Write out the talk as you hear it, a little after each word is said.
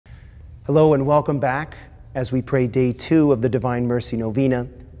Hello and welcome back. As we pray day 2 of the Divine Mercy Novena,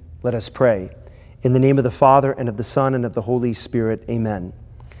 let us pray. In the name of the Father, and of the Son, and of the Holy Spirit, amen.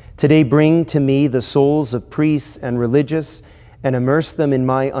 Today bring to me the souls of priests and religious, and immerse them in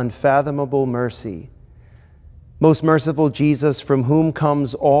my unfathomable mercy. Most merciful Jesus, from whom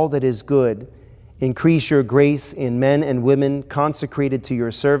comes all that is good, increase your grace in men and women consecrated to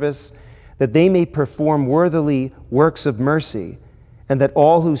your service, that they may perform worthily works of mercy, and that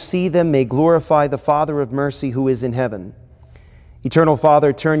all who see them may glorify the Father of mercy who is in heaven. Eternal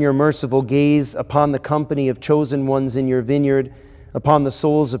Father, turn your merciful gaze upon the company of chosen ones in your vineyard, upon the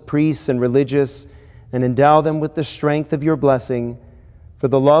souls of priests and religious, and endow them with the strength of your blessing. For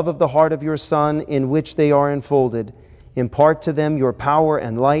the love of the heart of your Son, in which they are enfolded, impart to them your power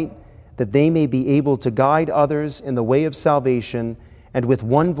and light, that they may be able to guide others in the way of salvation, and with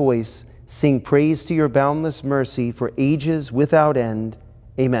one voice sing praise to your boundless mercy for ages without end.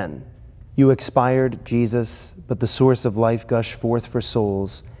 Amen. You expired, Jesus, but the source of life gushed forth for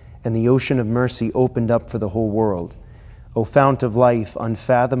souls, and the ocean of mercy opened up for the whole world. O fount of life,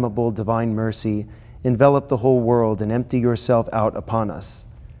 unfathomable divine mercy, envelop the whole world and empty yourself out upon us.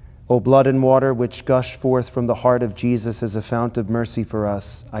 O blood and water which gushed forth from the heart of Jesus as a fount of mercy for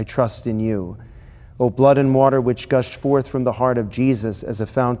us, I trust in you. O blood and water which gushed forth from the heart of Jesus as a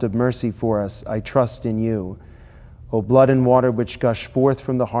fount of mercy for us, I trust in you. O blood and water which gushed forth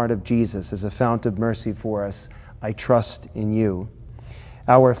from the heart of Jesus as a fount of mercy for us, I trust in you.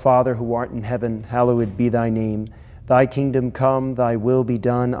 Our Father, who art in heaven, hallowed be thy name. Thy kingdom come, thy will be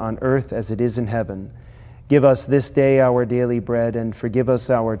done on earth as it is in heaven. Give us this day our daily bread, and forgive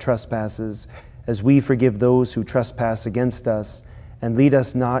us our trespasses, as we forgive those who trespass against us. And lead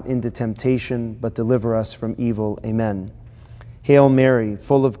us not into temptation, but deliver us from evil. Amen. Hail Mary,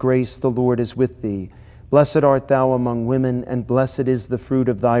 full of grace, the Lord is with thee. Blessed art thou among women, and blessed is the fruit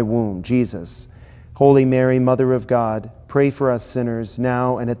of thy womb, Jesus. Holy Mary, Mother of God, pray for us sinners,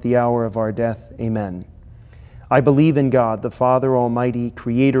 now and at the hour of our death. Amen. I believe in God, the Father Almighty,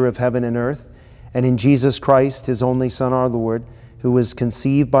 creator of heaven and earth, and in Jesus Christ, his only Son, our Lord, who was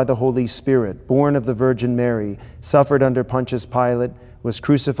conceived by the Holy Spirit, born of the Virgin Mary, suffered under Pontius Pilate, was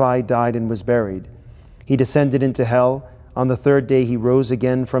crucified, died, and was buried. He descended into hell. On the third day he rose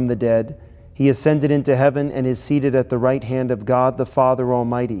again from the dead. He ascended into heaven and is seated at the right hand of God the Father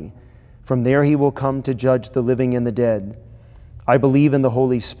Almighty. From there he will come to judge the living and the dead. I believe in the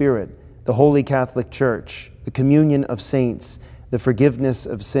Holy Spirit, the Holy Catholic Church, the communion of saints, the forgiveness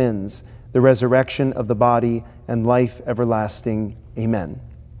of sins, the resurrection of the body, and life everlasting. Amen.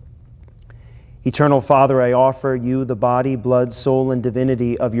 Eternal Father, I offer you the body, blood, soul, and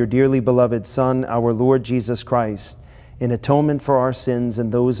divinity of your dearly beloved Son, our Lord Jesus Christ, in atonement for our sins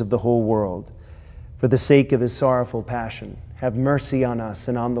and those of the whole world. For the sake of his sorrowful passion, have mercy on us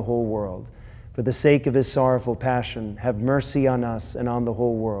and on the whole world. For the sake of his sorrowful passion, have mercy on us and on the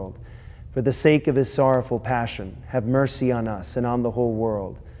whole world. For the sake of his sorrowful passion, have mercy on us and on the whole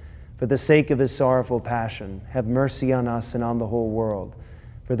world. For the sake of his sorrowful passion, have mercy on us and on the whole world.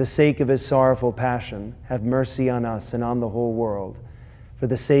 For the sake of his sorrowful passion, have mercy on us and on the whole world. For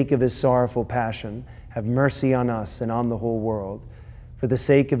the sake of his sorrowful passion, have mercy on us and on the whole world. For the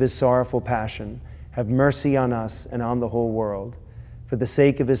sake of his sorrowful passion, have mercy on us and on the whole world. For the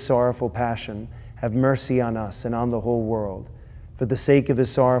sake of his sorrowful passion, have mercy on us and on the whole world. For the sake of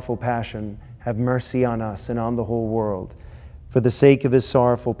his sorrowful passion, have mercy on us and on the whole world. For the sake of his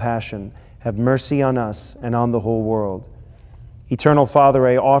sorrowful passion, have mercy on us and on the whole world. Eternal Father,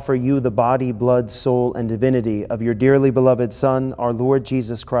 I offer you the body, blood, soul, and divinity of your dearly beloved Son, our Lord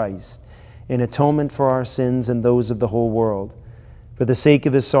Jesus Christ, in atonement for our sins and those of the whole world. For the sake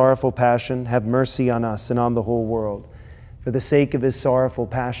of his sorrowful passion, have mercy on us and on the whole world. For the sake of his sorrowful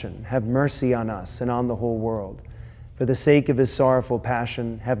passion, have mercy on us and on the whole world. For the sake of his sorrowful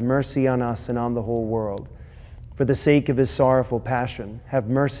passion, have mercy on us and on the whole world. For the sake of his sorrowful passion, have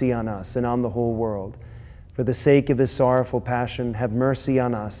mercy on us and on the whole world. For the sake of his sorrowful passion, have mercy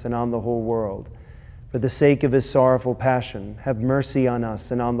on us and on the whole world. For the sake of his sorrowful passion, have mercy on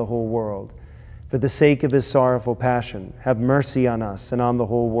us and on the whole world. For the sake of his sorrowful passion, have mercy on us and on the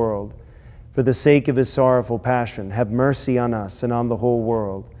whole world. For the sake of his sorrowful passion, have mercy on us and on the whole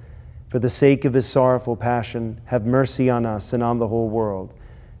world. For the sake of his sorrowful passion, have mercy on us and on the whole world.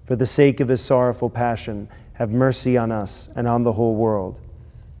 For the sake of his sorrowful passion, have mercy on us and on the whole world.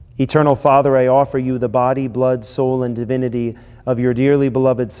 Eternal Father, I offer you the body, blood, soul, and divinity of your dearly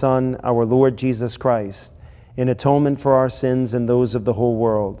beloved Son, our Lord Jesus Christ, in atonement for our sins and those of the whole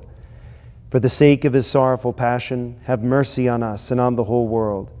world. For the sake of his sorrowful passion, have mercy on us and on the whole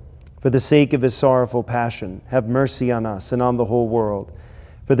world. For the sake of his sorrowful passion, have mercy on us and on the whole world.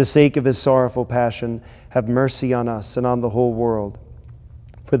 For the sake of his sorrowful passion, have mercy on us and on the whole world.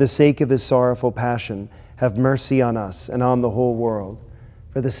 For the sake of his sorrowful passion, have mercy on us and on the whole world.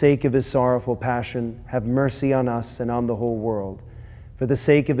 For the sake of his sorrowful passion, have mercy on us and on the whole world. For the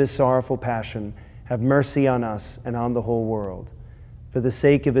sake of his sorrowful passion, have mercy on us and on the whole world. For the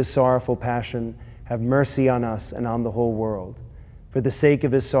sake of his sorrowful passion, have mercy on us and on the whole world. For the sake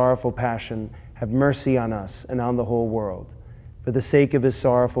of his sorrowful passion, have mercy on us and on the whole world. For the sake of his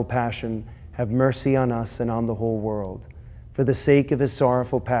sorrowful passion, have mercy on us and on the whole world. For the sake of his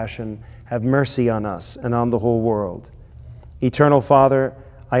sorrowful passion, have mercy on us and on the whole world. Eternal Father,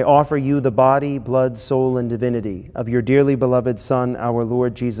 I offer you the body, blood, soul, and divinity of your dearly beloved Son, our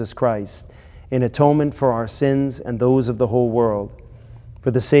Lord Jesus Christ, in atonement for our sins and those of the whole world.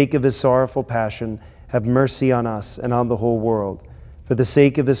 For the sake of his sorrowful passion, have mercy on us and on the whole world. For the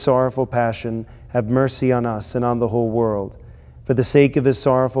sake of his sorrowful passion, have mercy on us and on the whole world. For the sake of his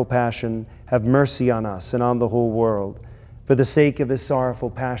sorrowful passion, have mercy on us and on the whole world. For the sake of his sorrowful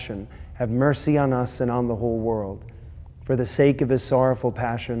passion, have mercy on us and on the whole world. For the sake of his sorrowful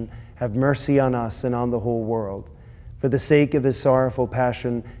passion, have mercy on us and on the whole world. For the sake of his sorrowful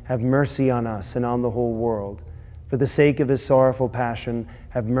passion, have mercy on us and on the whole world. For the sake of his sorrowful passion,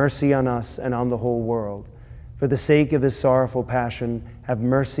 have mercy on us and on the whole world. For the sake of his sorrowful passion, have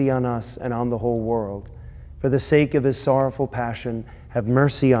mercy on us and on the whole world. For the sake of his sorrowful passion, have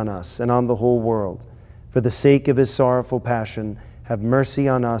mercy on us and on the whole world. For the sake of his sorrowful passion, have mercy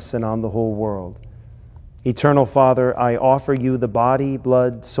on us and on the whole world. Eternal Father, I offer you the body,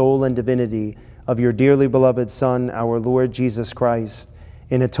 blood, soul, and divinity of your dearly beloved Son, our Lord Jesus Christ,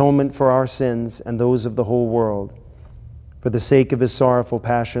 in atonement for our sins and those of the whole world. For the sake of his sorrowful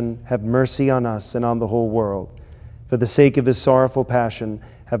passion, have mercy on us and on the whole world. For the sake of his sorrowful passion,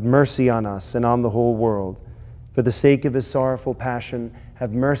 have mercy on us and on the whole world. For the sake of his sorrowful passion,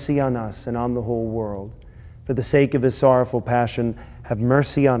 have mercy on us and on the whole world. For the sake of his sorrowful passion, have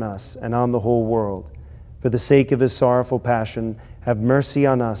mercy on us and on the whole world. For the sake of his sorrowful passion, have mercy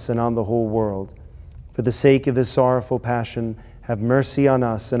on us and on the whole world. For the sake of his sorrowful passion, have mercy on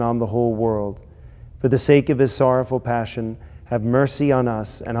us and on the whole world. For the sake of his sorrowful passion, have mercy on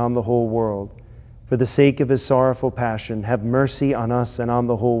us and on the whole world. For the sake of his sorrowful passion, have mercy on us and on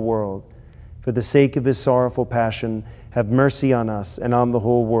the whole world. For the sake of his sorrowful passion, have mercy on us and on the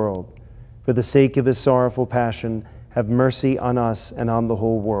whole world. For the sake of his sorrowful passion, have mercy on us and on the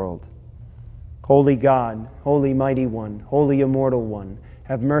whole world. Holy God, Holy Mighty One, Holy Immortal One,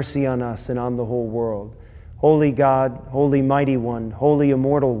 have mercy on us and on the whole world. Holy God, Holy Mighty One, Holy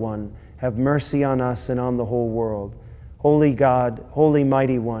Immortal One, have mercy on us and on the whole world. Holy God, Holy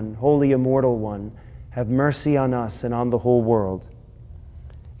Mighty One, Holy Immortal One, have mercy on us and on the whole world.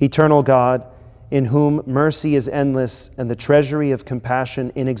 Eternal God, in whom mercy is endless and the treasury of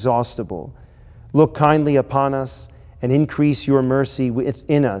compassion inexhaustible, look kindly upon us and increase your mercy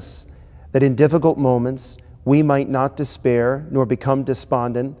within us, that in difficult moments we might not despair nor become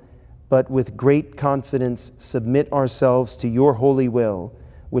despondent, but with great confidence submit ourselves to your holy will,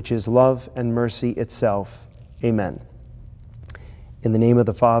 which is love and mercy itself. Amen. In the name of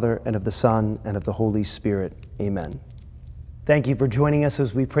the Father, and of the Son, and of the Holy Spirit. Amen. Thank you for joining us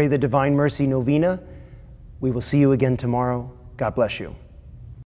as we pray the Divine Mercy Novena. We will see you again tomorrow. God bless you.